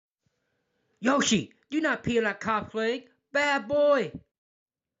Yoshi, do not pee on that cop's leg. Bad boy.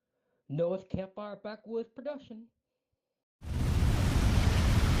 Noah's Campfire Backwoods production.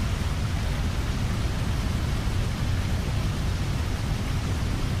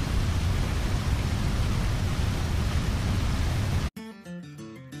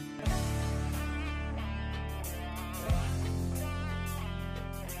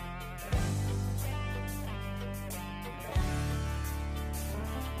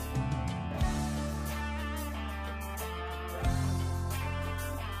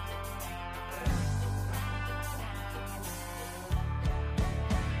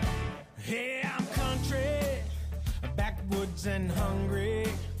 Hey, I'm country, backwoods and hungry.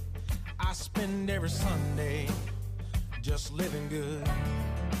 I spend every Sunday just living good.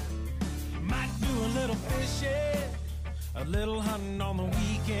 Might do a little fishing, a little hunting on the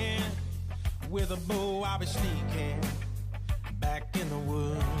weekend. With a bow I'll be sneaking back in the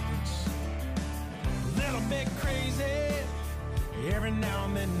woods. A little bit crazy, every now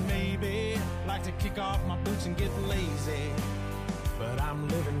and then maybe. Like to kick off my boots and get lazy, but I'm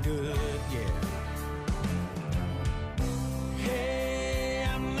living good, yeah. Hey,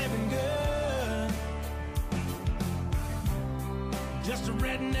 I'm living good. Just a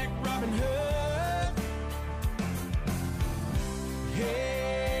redneck Robin Hood.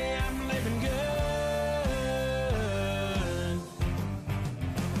 Hey, I'm living good.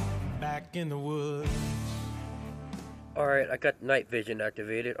 Back in the woods. Alright, I got night vision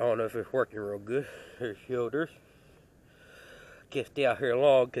activated. I don't know if it's working real good. Here's shoulders. Can't stay out here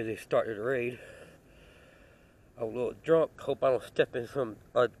long because it started to rain. I'm a little drunk. Hope I don't step in some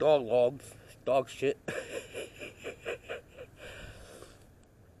dog shit.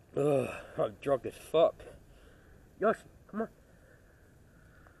 I'm drunk as fuck. Yoshi, come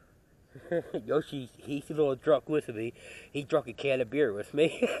on. Yoshi, he's a little drunk with me. He drank a can of beer with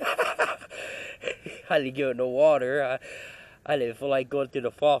me. I didn't give it no water. I didn't feel like going to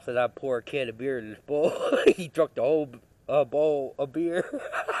the faucet. I pour a can of beer in this bowl. He drank the whole bowl of beer.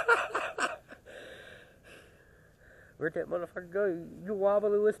 Where'd that motherfucker go? You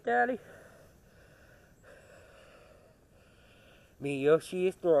wobbling with daddy? Me and Yoshi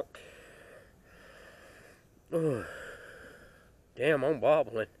is drunk. Damn, I'm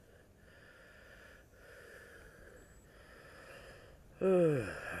wobbling. Oh,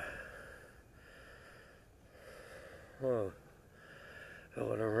 I don't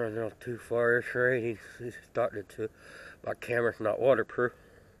want to run out too far. It's raining. It's starting to. My camera's not waterproof.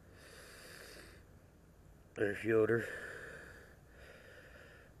 There's Yoder.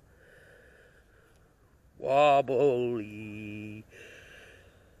 Wobbly.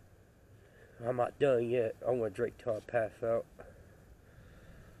 I'm not done yet. I'm gonna drink till I pass out.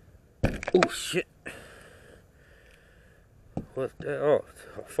 Oh shit. What's that? Oh, it's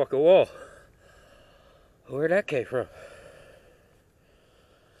a fucking wall. Where'd that came from?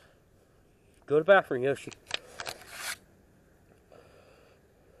 Go to the bathroom, Yoshi.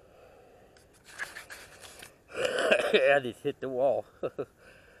 I just hit the wall.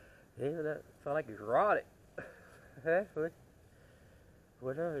 Yeah, that sound like it's rotted.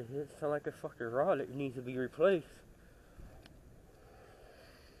 Whatever, it sound like it's fucking rotted. It needs to be replaced.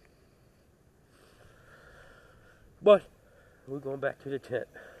 But we're going back to the tent.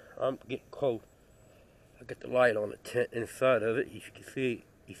 I'm getting cold. I got the light on the tent inside of it. You can see,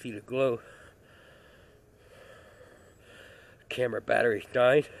 you see the glow. Camera battery's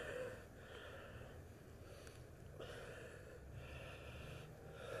dying.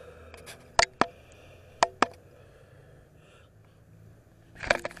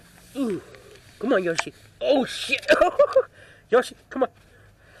 Ooh, come on, Yoshi. Oh shit! Yoshi, come on.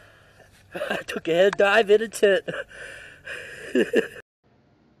 I took a head dive in a tent.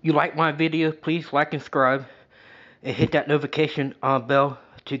 You like my video? Please like and subscribe, and hit that notification bell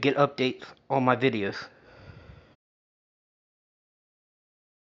to get updates on my videos.